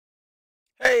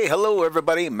Hey, hello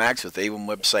everybody, Max with Avon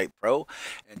Website Pro,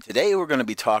 and today we're going to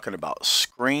be talking about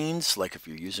screens, like if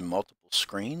you're using multiple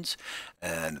screens,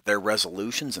 and their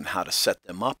resolutions and how to set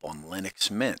them up on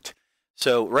Linux Mint.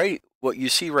 So what you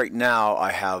see right now,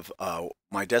 I have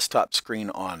my desktop screen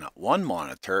on one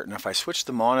monitor, and if I switch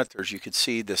the monitors, you can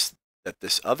see that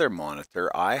this other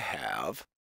monitor, I have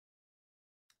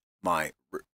my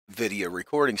video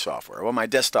recording software, well, my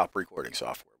desktop recording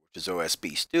software, which is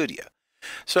OSB Studio.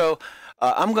 So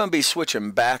I'm going to be switching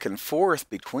back and forth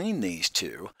between these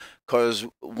two because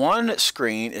one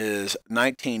screen is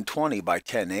 1920 by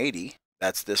 1080.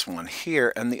 That's this one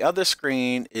here. And the other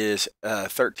screen is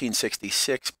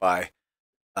 1366 by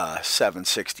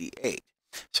 768.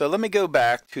 So let me go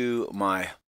back to my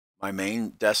main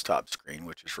desktop screen,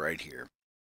 which is right here.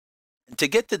 And to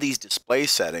get to these display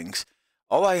settings,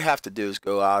 all I have to do is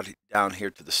go down here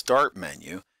to the Start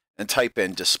menu and type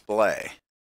in Display.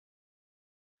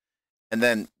 And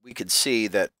then we could see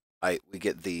that we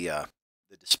get the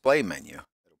display menu.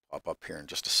 It'll pop up here in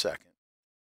just a second.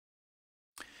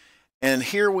 And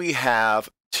here we have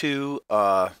two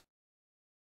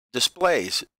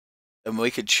displays, and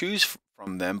we could choose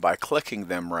from them by clicking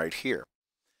them right here.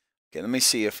 Okay, let me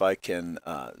see if I can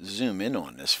zoom in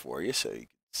on this for you so you can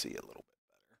see a little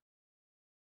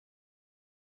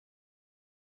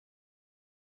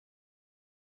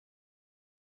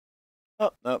bit better.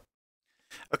 Oh, no.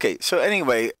 Okay, so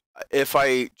anyway, if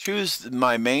I choose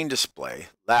my main display,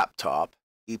 laptop,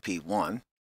 EP1,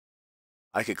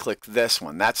 I could click this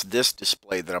one. That's this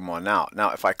display that I'm on now.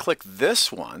 Now, if I click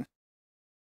this one,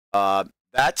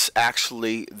 that's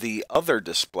actually the other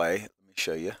display. Let me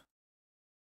show you.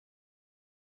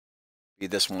 Be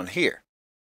this one here,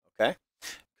 okay?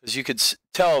 Because you could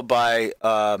tell by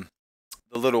the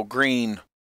little green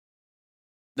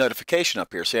notification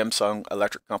up here, Samsung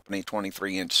Electric Company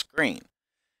 23-inch screen.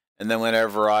 And then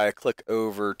whenever I click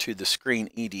over to the screen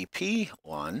EDP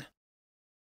one,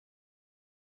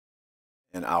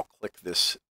 and I'll click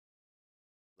this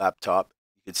laptop,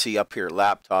 you can see up here,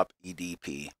 laptop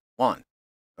EDP 1,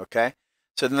 okay?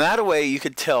 So then that way you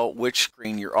could tell which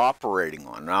screen you're operating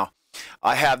on. Now,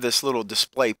 I have this little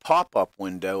display pop-up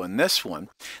window in this one.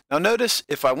 Now notice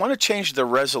if I want to change the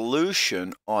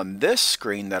resolution on this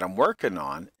screen that I'm working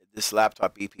on, this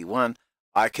laptop EP1,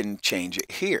 I can change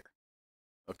it here.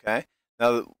 Okay,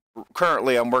 now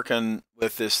currently I'm working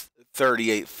with this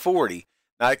 3840.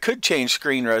 Now I could change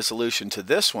screen resolution to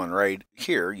this one right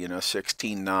here,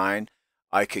 16:9.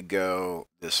 I could go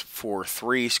this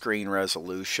 4:3 screen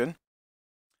resolution.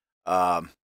 I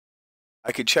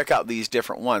could check out these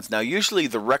different ones. Now usually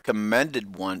the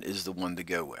recommended one is the one to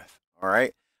go with. All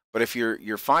right, but if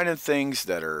you're finding things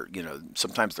that are,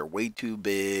 sometimes they're way too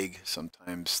big,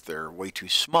 sometimes they're way too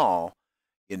small,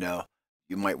 you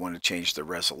might want to change the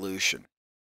resolution.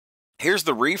 Here's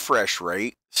the refresh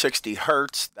rate, 60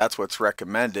 Hertz. That's what's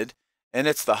recommended, and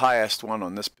it's the highest one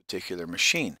on this particular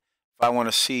machine. If I want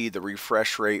to see the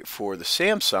refresh rate for the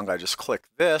Samsung, I just click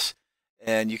this,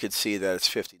 and you can see that it's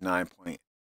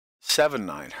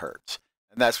 59.79 Hertz,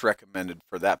 and that's recommended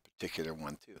for that particular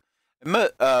one too. And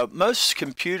most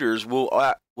computers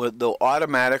they'll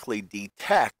automatically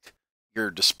detect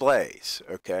your displays.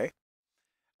 Okay.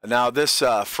 Now this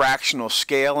fractional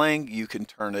scaling, you can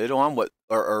turn it on.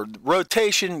 Or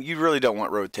rotation, you really don't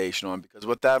want rotation on, because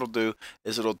what that'll do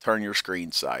is it'll turn your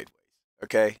screen sideways.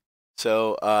 Okay,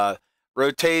 so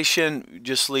rotation,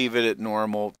 just leave it at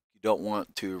normal. You don't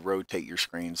want to rotate your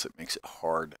screens. It makes it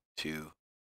hard to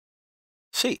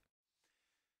see.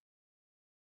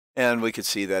 And we can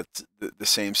see that the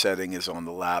same setting is on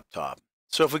the laptop.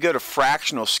 So if we go to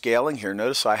fractional scaling here,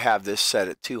 notice I have this set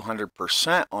at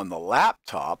 200% on the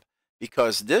laptop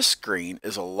because this screen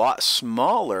is a lot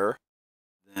smaller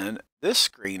than this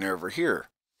screen over here,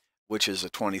 which is a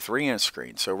 23-inch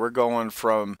screen. So we're going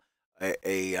from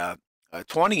a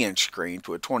 20-inch screen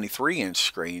to a 23-inch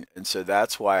screen, and so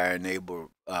that's why I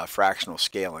enable fractional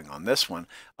scaling on this one.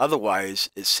 Otherwise,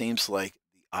 it seems like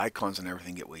the icons and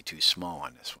everything get way too small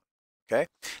on this one. Okay.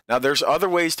 Now there's other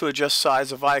ways to adjust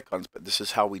size of icons, but this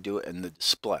is how we do it in the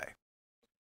display.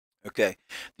 Okay.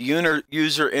 The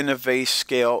user interface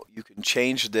scale, you can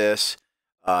change this.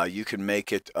 You can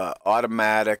make it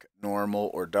automatic,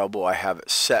 normal, or double. I have it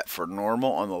set for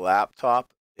normal on the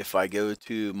laptop. If I go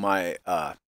to my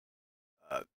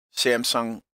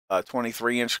Samsung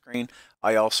 23-inch screen,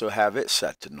 I also have it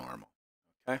set to normal.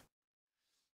 Okay.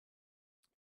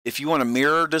 If you want to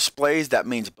mirror displays, that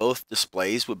means both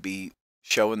displays would be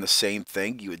showing the same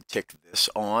thing. You would tick this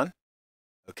on,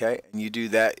 okay, and you do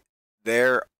that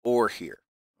there or here,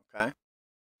 okay.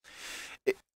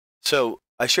 So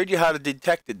I showed you how to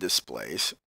detect the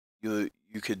displays. You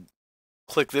you could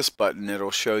click this button.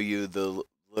 It'll show you the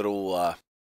little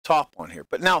top on here.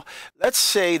 But now let's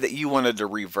say that you wanted to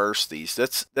reverse these.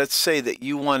 Let's say that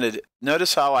you wanted,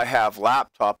 notice how I have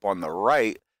laptop on the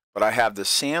right, but I have the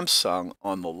Samsung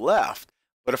on the left.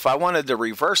 But if I wanted to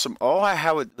reverse them, all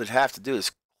I would have to do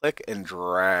is click and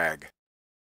drag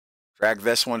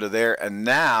this one to there, and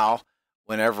now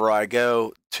whenever I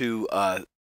go to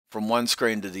from one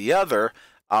screen to the other,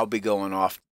 I'll be going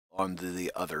off onto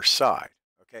the other side.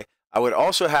 Okay, I would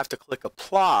also have to click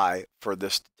apply for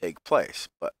this to take place,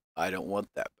 but I don't want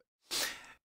that.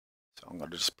 So I'm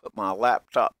going to just put my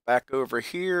laptop back over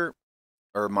here,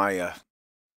 or my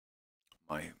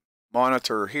my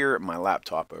monitor here and my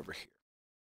laptop over here.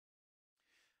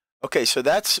 Okay, so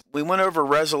we went over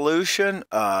resolution,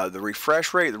 the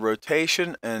refresh rate, the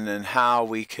rotation, and then how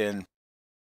we can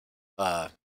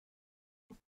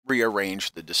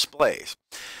rearrange the displays.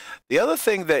 The other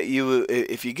thing that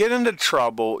if you get into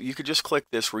trouble, you could just click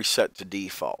this reset to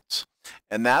defaults,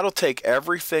 and that'll take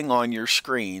everything on your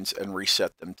screens and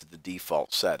reset them to the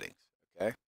default settings.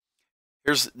 Okay,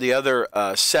 here's the other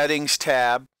settings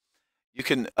tab. You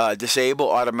can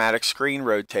disable automatic screen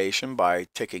rotation by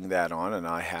ticking that on, and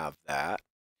I have that.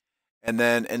 And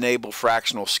then enable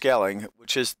fractional scaling,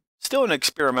 which is still an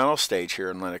experimental stage here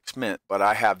in Linux Mint, but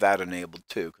I have that enabled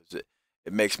too because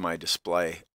it makes my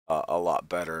display a lot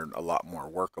better and a lot more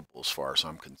workable as far as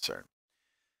I'm concerned.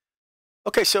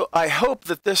 Okay, so I hope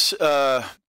that this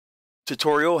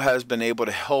tutorial has been able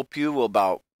to help you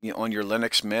about, on your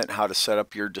Linux Mint, how to set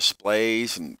up your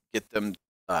displays and get them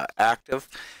active.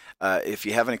 If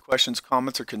you have any questions,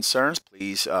 comments, or concerns,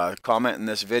 please comment in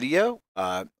this video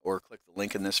or click the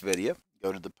link in this video.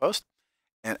 Go to the post,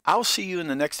 and I'll see you in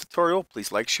the next tutorial.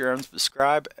 Please like, share, and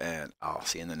subscribe, and I'll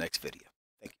see you in the next video.